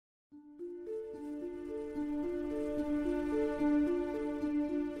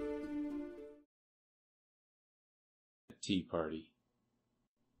tea party.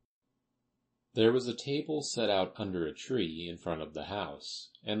 There was a table set out under a tree in front of the house,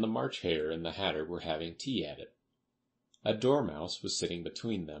 and the March Hare and the Hatter were having tea at it. A dormouse was sitting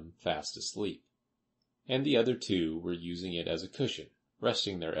between them, fast asleep, and the other two were using it as a cushion,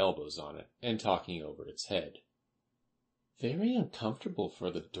 resting their elbows on it, and talking over its head. Very uncomfortable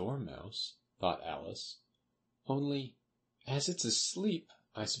for the dormouse, thought Alice. Only, as it's asleep,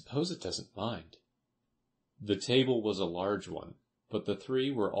 I suppose it doesn't mind. The table was a large one, but the three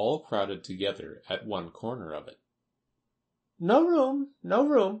were all crowded together at one corner of it. "No room, no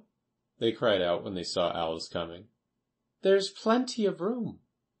room," they cried out when they saw Alice coming. "There's plenty of room,"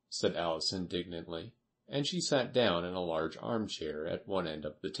 said Alice indignantly, and she sat down in a large armchair at one end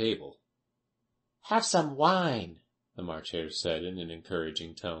of the table. "Have some wine," the March Hare said in an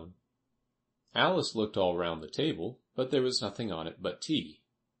encouraging tone. Alice looked all round the table, but there was nothing on it but tea.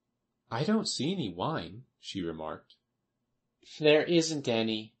 "I don't see any wine," she remarked. "There isn't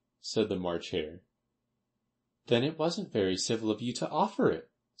any," said the March Hare. "Then it wasn't very civil of you to offer it,"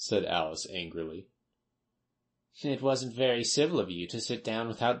 said Alice angrily. "It wasn't very civil of you to sit down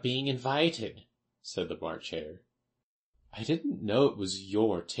without being invited," said the March Hare. "I didn't know it was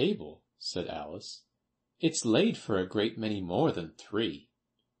your table," said Alice. "It's laid for a great many more than 3.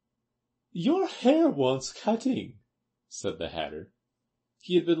 "Your hair wants cutting," said the Hatter.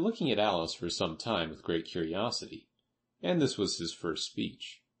 He had been looking at Alice for some time with great curiosity, and this was his first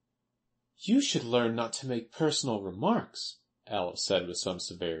speech. "You should learn not to make personal remarks," Alice said with some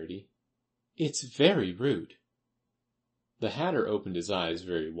severity. "It's very rude." The Hatter opened his eyes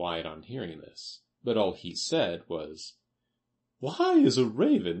very wide on hearing this, but all he said was, "Why is a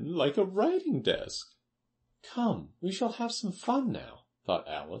raven like a writing desk?" "Come, we shall have some fun now," thought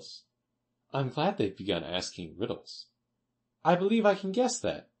Alice. "I'm glad they've begun asking riddles. I believe I can guess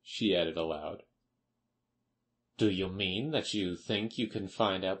that," she added aloud. "Do you mean that you think you can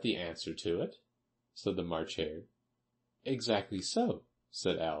find out the answer to it?" said the March Hare. "Exactly so,"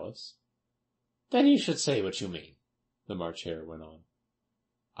 said Alice. "Then you should say what you mean," the March Hare went on.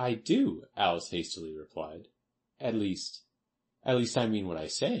 "I do," Alice hastily replied. At least I mean what I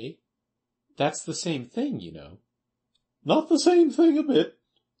say. That's the same thing, you know." "Not the same thing a bit,"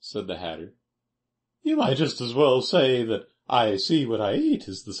 said the Hatter. "You might just as well say that I see what I eat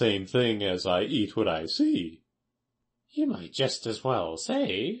is the same thing as I eat what I see." "You might just as well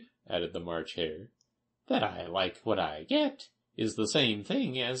say," added the March Hare, "that I like what I get is the same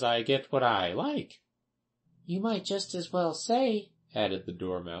thing as I get what I like." "You might just as well say," added the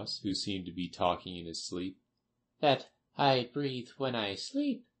Dormouse, who seemed to be talking in his sleep, "that I breathe when I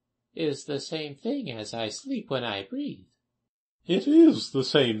sleep is the same thing as I sleep when I breathe." "It is the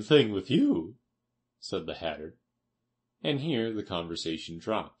same thing with you," said the Hatter. And here the conversation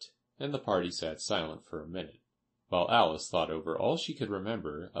dropped, and the party sat silent for a minute, while Alice thought over all she could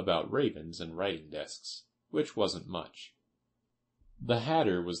remember about ravens and writing desks, which wasn't much. The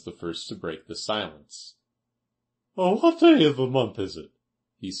Hatter was the first to break the silence. "Oh, what day of the month is it?"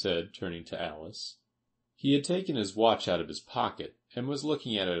 he said, turning to Alice. He had taken his watch out of his pocket, and was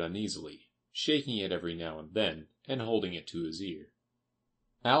looking at it uneasily, shaking it every now and then, and holding it to his ear.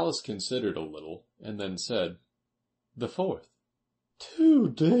 Alice considered a little, and then said, "The 4th." "2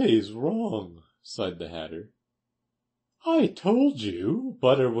 days wrong," sighed the Hatter. "I told you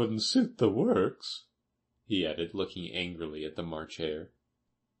butter wouldn't suit the works," he added, looking angrily at the March Hare.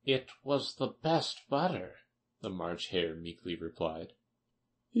 "It was the best butter," the March Hare meekly replied.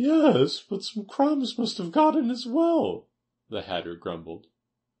 "Yes, but some crumbs must have got in as well," the Hatter grumbled.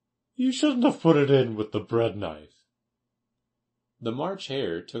 "You shouldn't have put it in with the bread knife." The March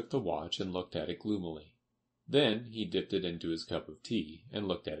Hare took the watch and looked at it gloomily. Then he dipped it into his cup of tea, and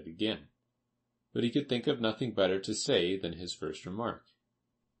looked at it again. But he could think of nothing better to say than his first remark.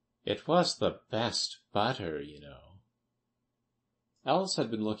 "It was the best butter, you know." Alice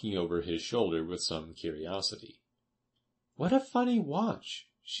had been looking over his shoulder with some curiosity. "What a funny watch,"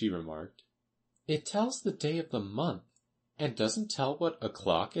 she remarked. "It tells the day of the month, and doesn't tell what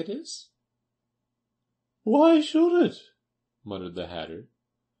o'clock it is." "Why should it?" muttered the Hatter.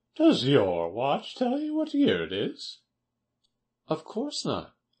 "Does your watch tell you what year it is?" "Of course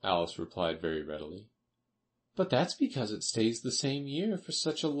not," Alice replied very readily. "But that's because it stays the same year for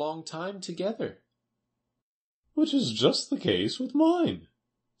such a long time together." "Which is just the case with mine,"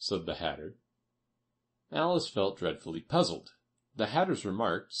 said the Hatter. Alice felt dreadfully puzzled. The Hatter's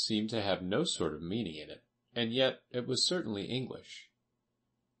remark seemed to have no sort of meaning in it, and yet it was certainly English.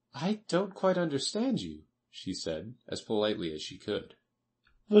 "I don't quite understand you," she said, as politely as she could.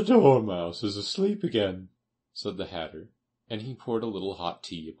 "The Dormouse is asleep again," said the Hatter, and he poured a little hot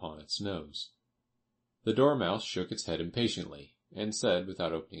tea upon its nose. The Dormouse shook its head impatiently, and said,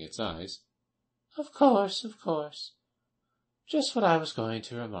 without opening its eyes, Of course, of course. Just what I was going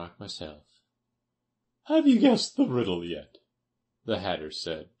to remark myself. Have you guessed the riddle yet? The Hatter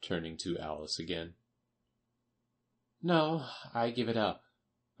said, turning to Alice again. No, I give it up,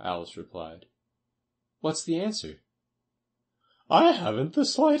 Alice replied. What's the answer? I haven't the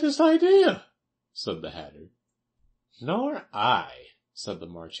slightest idea, said the Hatter. Nor I, said the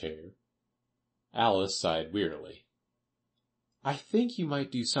March Hare. Alice sighed wearily. I think you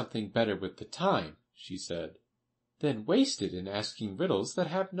might do something better with the time, she said, than waste it in asking riddles that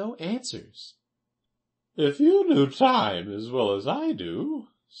have no answers. If you knew time as well as I do,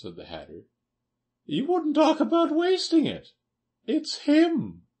 said the Hatter, you wouldn't talk about wasting it. It's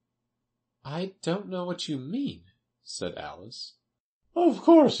him. I don't know what you mean, said Alice. Of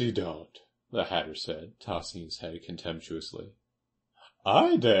course you don't, the Hatter said, tossing his head contemptuously.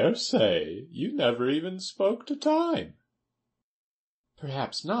 I dare say you never even spoke to time.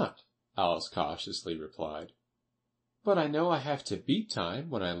 Perhaps not, Alice cautiously replied. But I know I have to beat time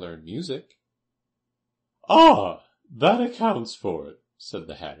when I learn music. Ah, that accounts for it, said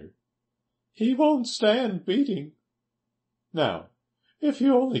the Hatter. He won't stand beating. Now, if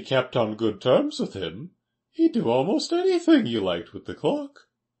you only kept on good terms with him, he'd do almost anything you liked with the clock.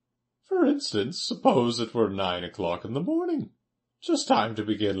 For instance, suppose it were 9 o'clock in the morning, just time to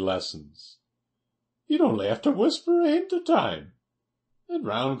begin lessons. You'd only have to whisper a hint of time, and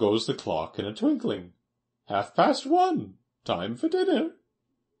round goes the clock in a twinkling. 1:30, time for dinner.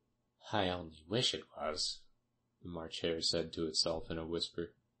 I only wish it was, the March Hare said to itself in a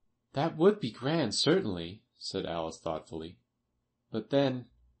whisper. That would be grand, certainly, said Alice thoughtfully. But then,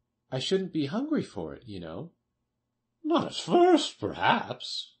 I shouldn't be hungry for it, you know. Not at first,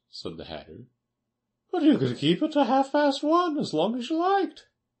 perhaps, said the Hatter. But you could keep it to 1:30 as long as you liked.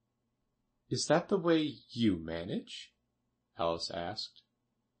 Is that the way you manage? Alice asked.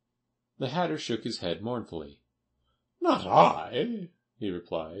 The Hatter shook his head mournfully. Not I, he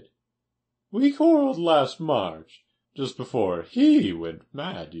replied. We quarrelled last March, just before he went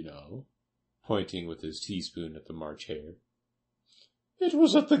mad, you know, pointing with his teaspoon at the March Hare. It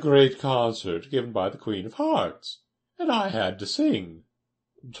was at the great concert given by the Queen of Hearts, and I had to sing.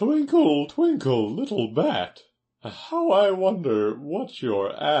 Twinkle, twinkle, little bat, how I wonder what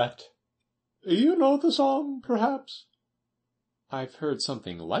you're at. You know the song, perhaps? I've heard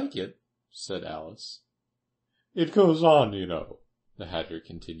something like it, said Alice. It goes on, you know, the Hatter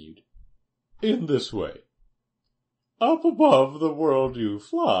continued, in this way. Up above the world you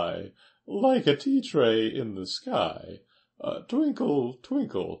fly, like a tea-tray in the sky. Twinkle,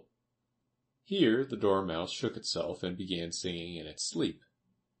 twinkle. Here the Dormouse shook itself and began singing in its sleep.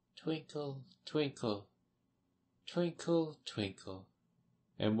 Twinkle, twinkle, twinkle, twinkle,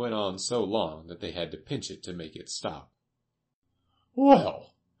 and went on so long that they had to pinch it to make it stop.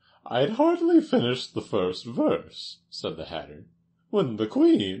 Well, I'd hardly finished the first verse, said the Hatter, when the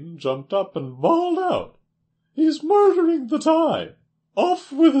Queen jumped up and bawled out, He's murdering the time!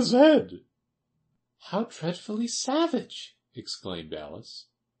 Off with his head! How dreadfully savage! Exclaimed Alice.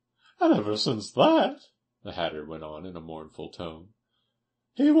 And ever since that, the Hatter went on in a mournful tone,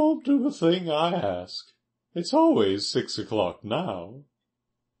 he won't do a thing I ask. It's always 6 o'clock now.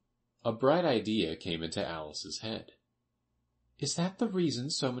 A bright idea came into Alice's head. Is that the reason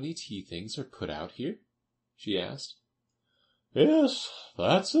so many tea things are put out here? She asked. Yes,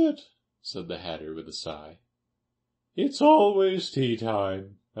 that's it, said the Hatter with a sigh. It's always tea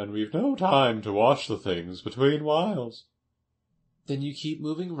time, and we've no time to wash the things between whiles. Then you keep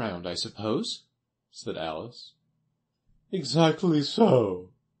moving round, I suppose? Said Alice. Exactly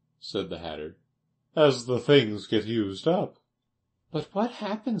so, said the Hatter, as the things get used up. But what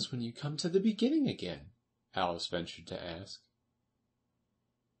happens when you come to the beginning again? Alice ventured to ask.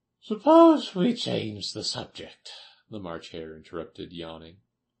 Suppose we change the subject, the March Hare interrupted, yawning.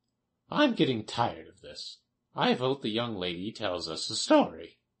 I'm getting tired of this. I vote the young lady tells us a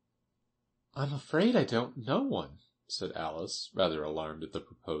story. I'm afraid I don't know one, said Alice, rather alarmed at the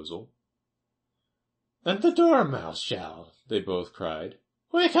proposal. Then the Dormouse shall, they both cried.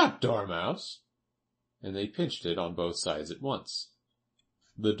 Wake up, Dormouse! And they pinched it on both sides at once.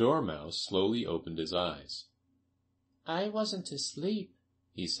 The Dormouse slowly opened his eyes. I wasn't asleep,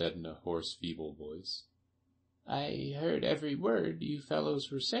 he said in a hoarse, feeble voice. I heard every word you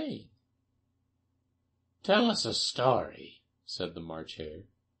fellows were saying. Tell us a story, said the March Hare.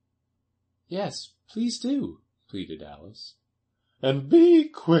 Yes, please do, pleaded Alice. And be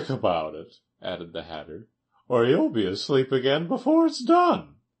quick about it, added the Hatter, or you'll be asleep again before it's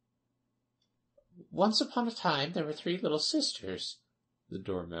done. Once upon a time there were 3 little sisters, the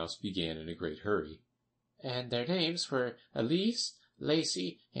Dormouse began in a great hurry. and their names were Elise,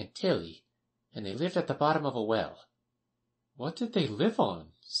 Lacey, and Tilly, and they lived at the bottom of a well." "What did they live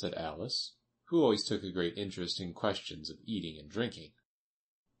on?" said Alice, who always took a great interest in questions of eating and drinking.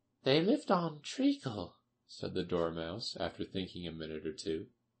 "They lived on treacle," said the Dormouse, after thinking a minute or two.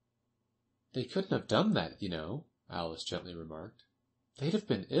 "They couldn't have done that, you know," Alice gently remarked. "They'd have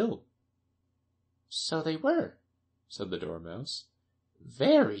been ill." "So they were," said the Dormouse.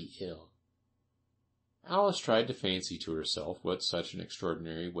 "very ill." Alice tried to fancy to herself what such an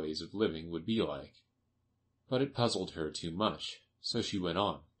extraordinary ways of living would be like. But it puzzled her too much, so she went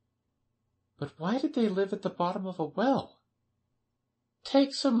on. "But why did they live at the bottom of a well?"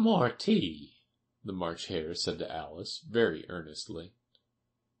 "Take some more tea," the March Hare said to Alice, very earnestly.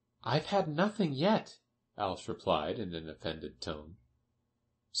 "I've had nothing yet," Alice replied in an offended tone.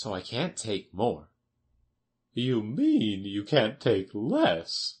 "So I can't take more." "You mean you can't take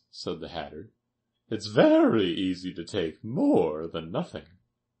less," said the Hatter. "It's very easy to take more than nothing."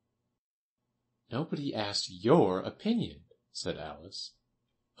 "Nobody asked your opinion," said Alice.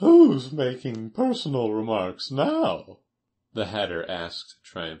 "Who's making personal remarks now?" the Hatter asked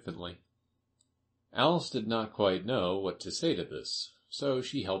triumphantly. Alice did not quite know what to say to this, so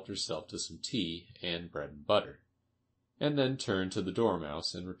she helped herself to some tea and bread and butter, and then turned to the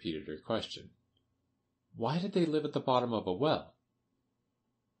Dormouse and repeated her question. "Why did they live at the bottom of a well?"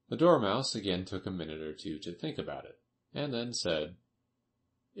 The Dormouse again took a minute or two to think about it, and then said,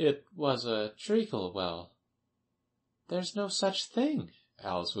 "It was a treacle well." "There's no such thing,"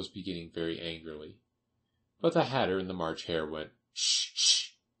 Alice was beginning very angrily. But the Hatter and the March Hare went, "Shh,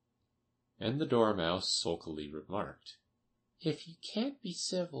 shh!" And the Dormouse sulkily remarked, "If you can't be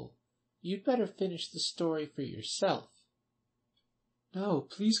civil, you'd better finish the story for yourself." "No,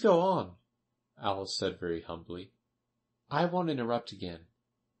 please go on," Alice said very humbly. "I won't interrupt again.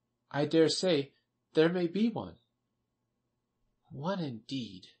 I dare say there may be one." "One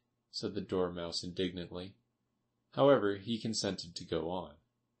indeed," said the Dormouse indignantly. However, he consented to go on.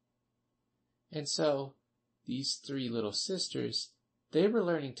 "And so, these three little sisters, they were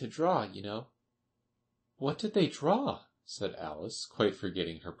learning to draw, you know." "What did they draw?" said Alice, quite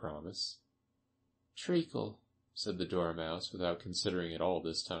forgetting her promise. "Treacle," said the Dormouse, without considering it all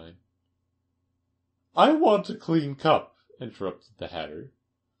this time. "I want a clean cup," interrupted the Hatter.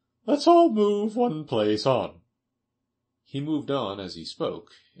 "Let's all move one place on." He moved on as he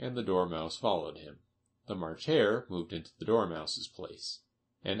spoke, and the Dormouse followed him. The March Hare moved into the Dormouse's place,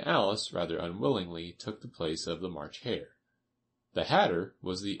 and Alice rather unwillingly took the place of the March Hare. The Hatter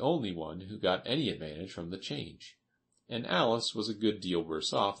was the only one who got any advantage from the change, and Alice was a good deal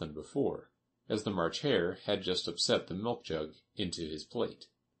worse off than before, as the March Hare had just upset the milk jug into his plate.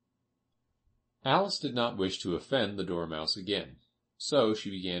 Alice did not wish to offend the Dormouse again, so she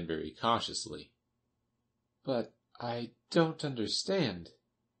began very cautiously. "But I don't understand.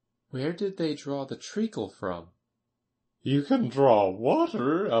 Where did they draw the treacle from?" "You can draw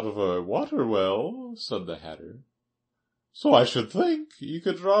water out of a water well," said the Hatter. "So I should think you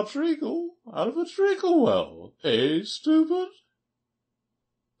could draw treacle out of a treacle well, eh, stupid?"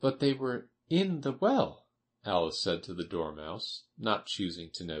 "But they were in the well," Alice said to the Dormouse, not choosing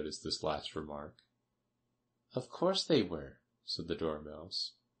to notice this last remark. "Of course they were," said the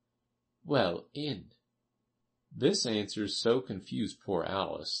Dormouse. "Well, in." This answer so confused poor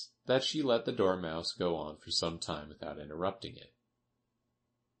Alice that she let the Dormouse go on for some time without interrupting it.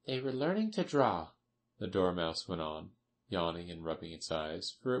 "They were learning to draw," the Dormouse went on, yawning and rubbing its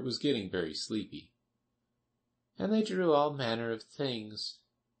eyes, for it was getting very sleepy. "and they drew all manner of things,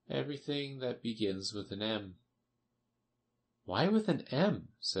 everything that begins with an M." "Why with an M?"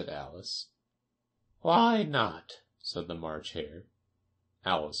 said Alice. "Why not?" said the March Hare.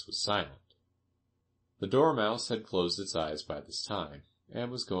 Alice was silent. The Dormouse had closed its eyes by this time, and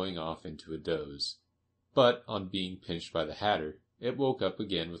was going off into a doze, but on being pinched by the Hatter, it woke up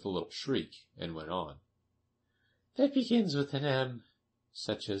again with a little shriek, and went on. "That begins with an M,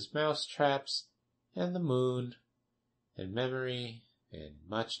 such as mouse traps, and the moon, and memory, and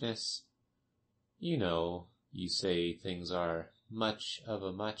muchness. You know, you say things are much of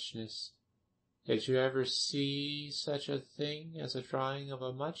a muchness. Did you ever see such a thing as a drawing of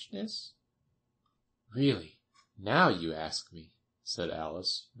a muchness?" "Really, now you ask me," said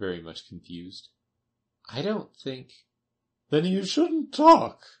Alice, very much confused. "I don't think—" "Then you shouldn't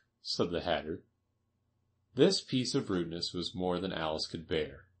talk," said the Hatter. This piece of rudeness was more than Alice could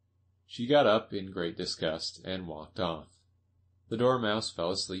bear. She got up in great disgust and walked off. The Dormouse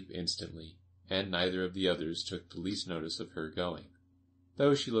fell asleep instantly, and neither of the others took the least notice of her going,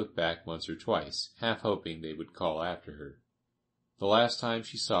 though she looked back once or twice, half hoping they would call after her. The last time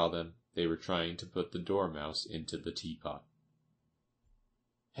she saw them, They were trying to put the dormouse into the teapot.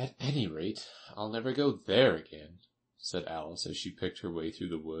 "At any rate, I'll never go there again," said Alice as she picked her way through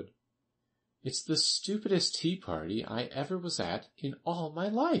the wood. "It's the stupidest tea party I ever was at in all my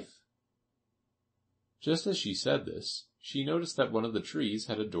life." Just as she said this, she noticed that one of the trees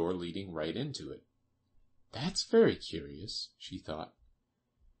had a door leading right into it. "That's very curious," she thought.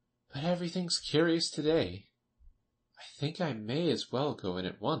 "But everything's curious today. I think I may as well go in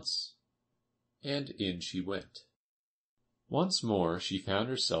at once." And in she went. Once more she found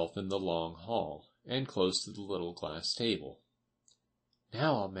herself in the long hall, and close to the little glass table.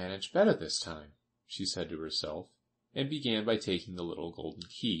 "Now I'll manage better this time," she said to herself, and began by taking the little golden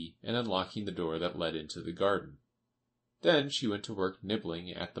key and unlocking the door that led into the garden. Then she went to work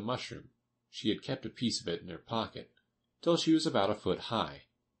nibbling at the mushroom. She had kept a piece of it in her pocket, till she was about a foot high.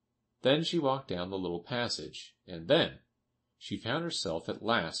 Then she walked down the little passage, and then she found herself at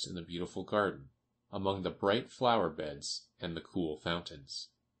last in the beautiful garden, among the bright flower beds and the cool fountains.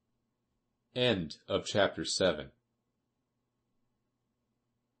 End of chapter 7.